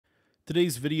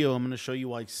Today's video, I'm going to show you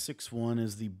why 6-1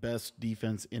 is the best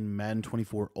defense in Madden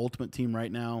 24 Ultimate Team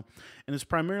right now. And it's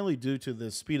primarily due to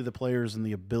the speed of the players and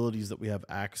the abilities that we have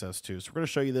access to. So we're going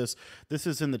to show you this. This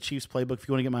is in the Chiefs playbook. If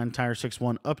you want to get my entire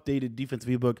 6-1 updated defensive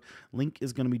ebook, link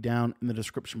is going to be down in the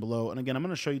description below. And again, I'm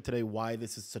going to show you today why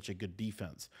this is such a good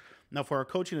defense. Now for our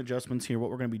coaching adjustments here, what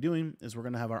we're going to be doing is we're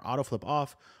going to have our auto flip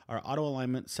off, our auto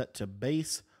alignment set to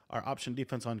base, our option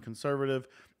defense on conservative,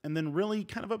 and then really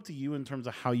kind of up to you in terms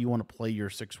of how you want to play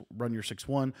your run your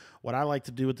 6-1. What I like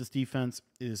to do with this defense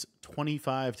is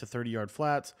 25 to 30-yard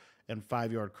flats and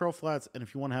 5-yard curl flats. And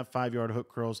if you want to have 5-yard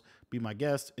hook curls, be my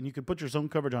guest. And you can put your zone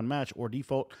coverage on match or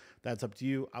default. That's up to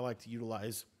you. I like to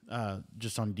utilize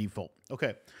just on default.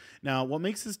 Okay. Now, what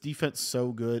makes this defense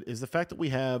so good is the fact that we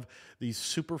have these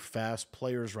super fast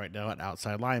players right now at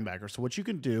outside linebacker. So what you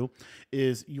can do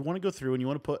is you want to go through and you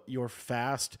want to put your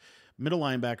fast middle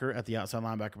linebacker at the outside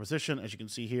linebacker position. As you can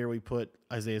see here, we put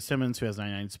Isaiah Simmons, who has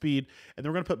 99 speed, and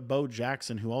then we're going to put Bo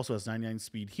Jackson, who also has 99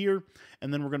 speed here,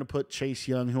 and then we're going to put Chase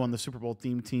Young, who on the Super Bowl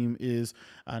theme team is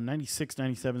 96,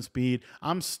 97 speed.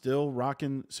 I'm still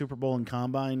rocking Super Bowl and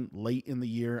Combine late in the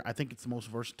year. I think it's the most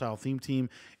versatile theme team,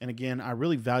 and again, I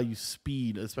really value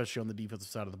speed, especially on the defensive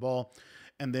side of the ball.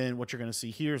 And then what you're going to see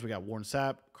here is we got Warren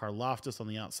Sapp, Carl Loftus on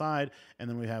the outside, and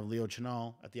then we have Leo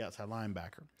Chenal at the outside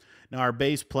linebacker. Now, our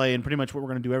base play, and pretty much what we're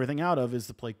going to do everything out of, is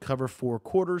to play cover 4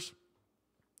 quarters.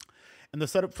 And the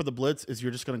setup for the blitz is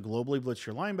you're just going to globally blitz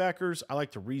your linebackers. I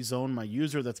like to rezone my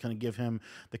user. That's going to give him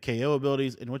the KO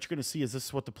abilities. And what you're going to see is this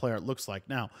is what the play art looks like.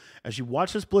 Now, as you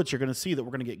watch this blitz, you're going to see that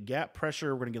we're going to get gap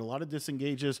pressure. We're going to get a lot of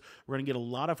disengages. We're going to get a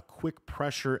lot of quick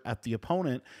pressure at the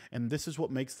opponent. And this is what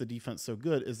makes the defense so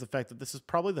good, is the fact that this is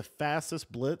probably the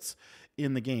fastest blitz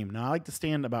in the game. Now, I like to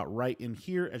stand about right in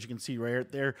here. As you can see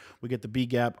right there, we get the B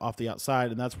gap off the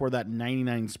outside, and that's where that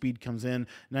 99 speed comes in.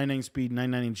 99 speed,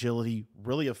 99 agility,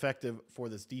 really effective for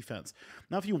this defense.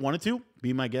 Now, if you wanted to,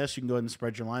 be my guest, you can go ahead and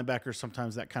spread your linebackers.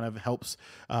 Sometimes that kind of helps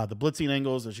the blitzing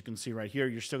angles. As you can see right here,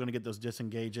 you're still going to get those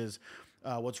disengages.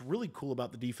 What's really cool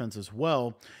about the defense as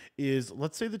well is,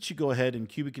 let's say that you go ahead and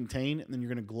QB contain, and then you're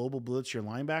going to global blitz your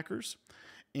linebackers.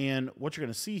 And what you're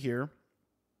going to see here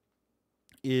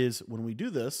is when we do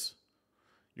this,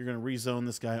 you're going to rezone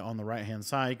this guy on the right-hand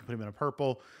side. You can put him in a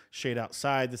purple, shade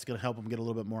outside. This is going to help him get a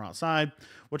little bit more outside.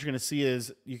 What you're going to see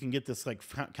is you can get this like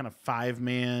kind of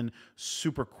 5-man,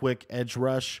 super quick edge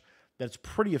rush that's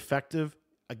pretty effective.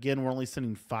 Again, we're only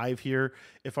sending 5 here.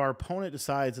 If our opponent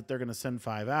decides that they're going to send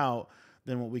 5 out,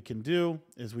 then what we can do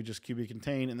is we just QB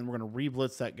contain, and then we're going to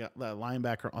re-blitz that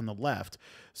linebacker on the left.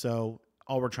 So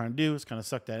all we're trying to do is kind of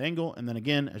suck that angle. And then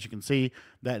again, as you can see,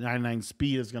 that 99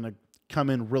 speed is going to come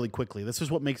in really quickly. This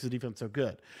is what makes the defense so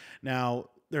good. Now,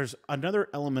 there's another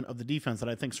element of the defense that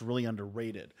I think is really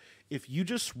underrated. If you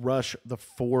just rush the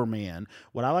 4-man,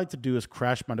 what I like to do is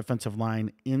crash my defensive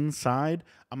line inside.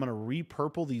 I'm going to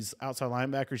repurple these outside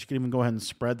linebackers. You can even go ahead and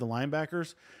spread the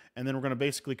linebackers. And then we're going to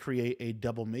basically create a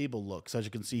double Mabel look. So as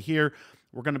you can see here,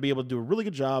 we're going to be able to do a really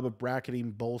good job of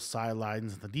bracketing both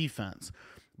sidelines of the defense.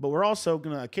 But we're also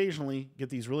going to occasionally get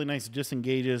these really nice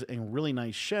disengages and really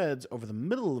nice sheds over the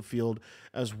middle of the field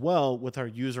as well, with our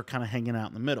user kind of hanging out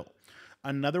in the middle.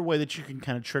 Another way that you can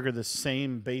kind of trigger the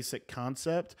same basic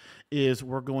concept is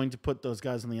we're going to put those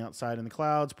guys on the outside in the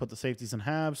clouds, put the safeties in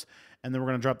halves, and then we're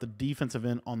going to drop the defensive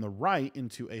end on the right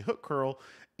into a hook curl,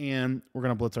 and we're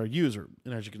going to blitz our user.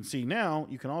 And as you can see now,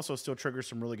 you can also still trigger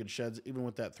some really good sheds even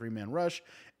with that 3-man rush.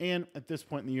 And at this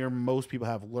point in the year, most people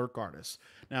have lurk artists.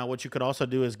 Now, what you could also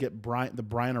do is get the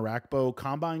Brian Arakpo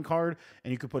Combine card,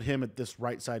 and you could put him at this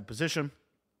right side position.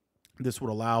 This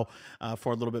would allow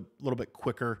for a little bit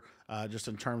quicker, just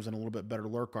in terms and a little bit better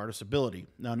lurk artist ability.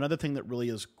 Now, another thing that really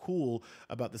is cool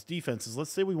about this defense is,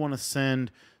 let's say we want to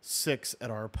send 6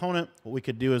 at our opponent. What we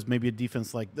could do is maybe a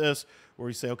defense like this, where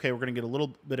we say, okay, we're going to get a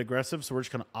little bit aggressive, so we're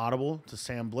just going to audible to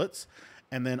Sam Blitz.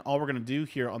 And then all we're going to do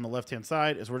here on the left-hand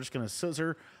side is we're just going to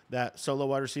scissor that solo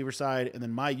wide receiver side, and then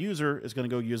my user is going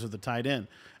to go user the tight end.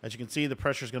 As you can see, the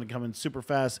pressure is going to come in super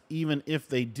fast, even if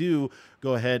they do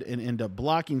go ahead and end up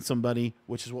blocking somebody,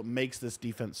 which is what makes this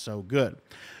defense so good.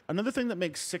 Another thing that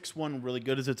makes 6-1 really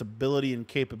good is its ability and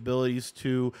capabilities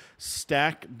to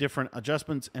stack different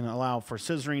adjustments and allow for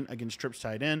scissoring against trips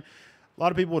tight end. A lot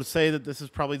of people would say that this is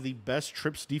probably the best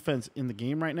trips defense in the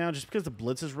game right now, just because the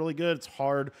blitz is really good. It's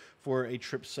hard for a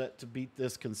trip set to beat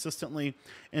this consistently,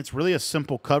 and it's really a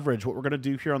simple coverage. What we're going to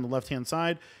do here on the left-hand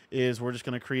side is we're just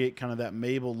going to create kind of that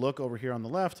Mabel look over here on the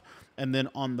left, and then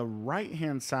on the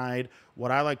right-hand side,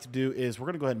 what I like to do is we're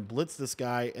going to go ahead and blitz this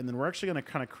guy, and then we're actually going to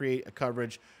kind of create a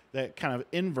coverage that kind of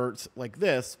inverts like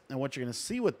this. And what you're going to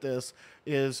see with this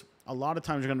is a lot of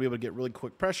times you're going to be able to get really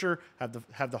quick pressure,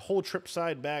 have the whole trip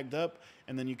side bagged up,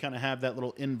 and then you kind of have that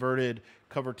little inverted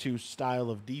cover 2 style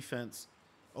of defense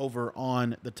over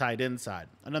on the tight end side.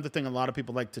 Another thing a lot of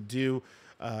people like to do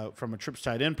from a trips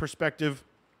tight end perspective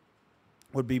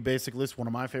would be basically, this one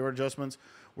of my favorite adjustments,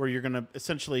 where you're going to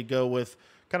essentially go with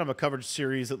kind of a coverage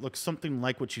series that looks something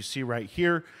like what you see right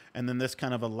here. And then this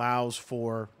kind of allows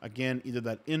for, again, either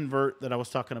that invert that I was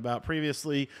talking about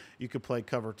previously. You could play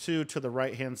cover 2 to the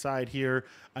right-hand side here.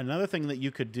 Another thing that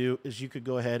you could do is you could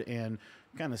go ahead and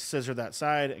kind of scissor that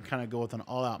side and kind of go with an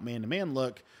all-out man-to-man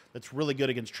look that's really good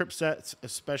against trip sets,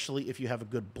 especially if you have a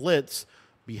good blitz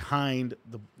behind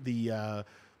the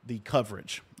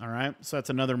coverage. All right, so that's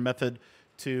another method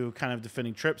to kind of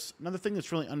defending trips. Another thing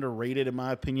that's really underrated, in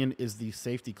my opinion, is the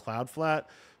safety cloud flat.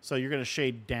 So you're going to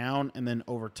shade down and then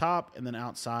over top and then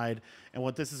outside. And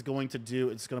what this is going to do,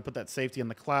 it's going to put that safety in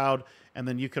the cloud, and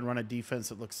then you can run a defense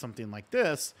that looks something like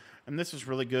this. And this is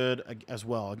really good as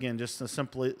well. Again, just the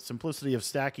simplicity of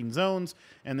stacking zones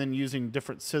and then using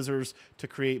different scissors to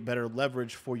create better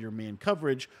leverage for your man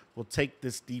coverage will take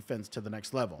this defense to the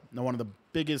next level. Now, one of the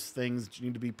biggest things that you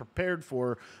need to be prepared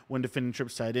for when defending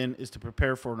trips tight end is to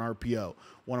prepare for an RPO.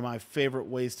 One of my favorite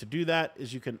ways to do that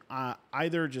is you can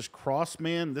either just cross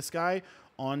man this guy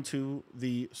onto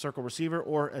the circle receiver,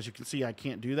 or as you can see, I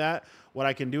can't do that. What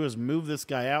I can do is move this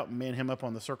guy out and man him up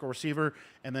on the circle receiver,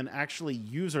 and then actually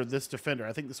user this defender.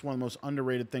 I think this is one of the most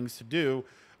underrated things to do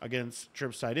against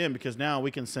trips tight end, because now we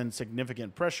can send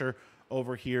significant pressure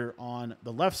over here on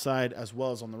the left side as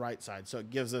well as on the right side. So it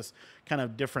gives us kind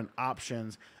of different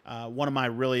options. One of my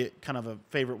really kind of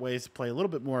favorite ways to play a little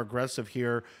bit more aggressive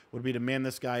here would be to man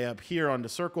this guy up here onto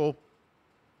circle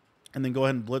and then go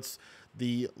ahead and blitz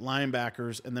the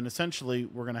linebackers. And then essentially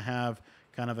we're going to have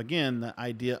kind of, again, the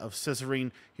idea of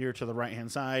scissoring here to the right-hand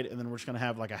side, and then we're just going to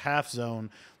have like a half zone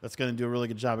that's going to do a really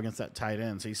good job against that tight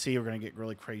end. So you see we're going to get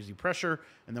really crazy pressure,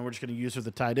 and then we're just going to use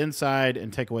the tight end side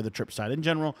and take away the trip side. In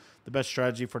general, the best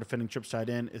strategy for defending trip side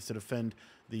end is to defend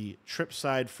the trip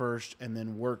side first and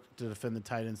then work to defend the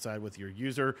tight end side with your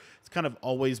user. It's kind of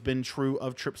always been true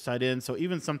of trip side end. So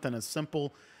even something as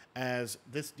simple as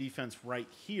this defense right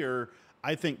here,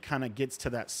 I think kind of gets to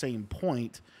that same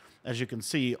point. As you can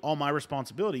see, all my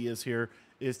responsibility is here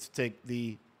is to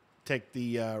take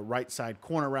the right side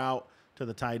corner route to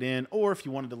the tight end, or if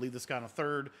you wanted to leave this guy on a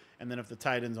third, and then if the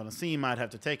tight end's on a seam, I'd have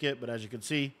to take it. But as you can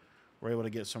see, we're able to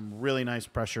get some really nice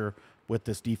pressure with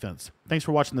this defense. Thanks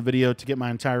for watching the video. To get my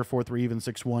entire 4-3 even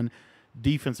 6-1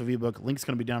 defensive ebook, link's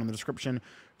going to be down in the description.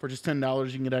 For just $10,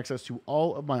 you can get access to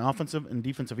all of my offensive and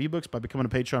defensive ebooks by becoming a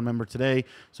Patreon member today.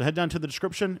 So head down to the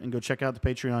description and go check out the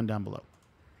Patreon down below.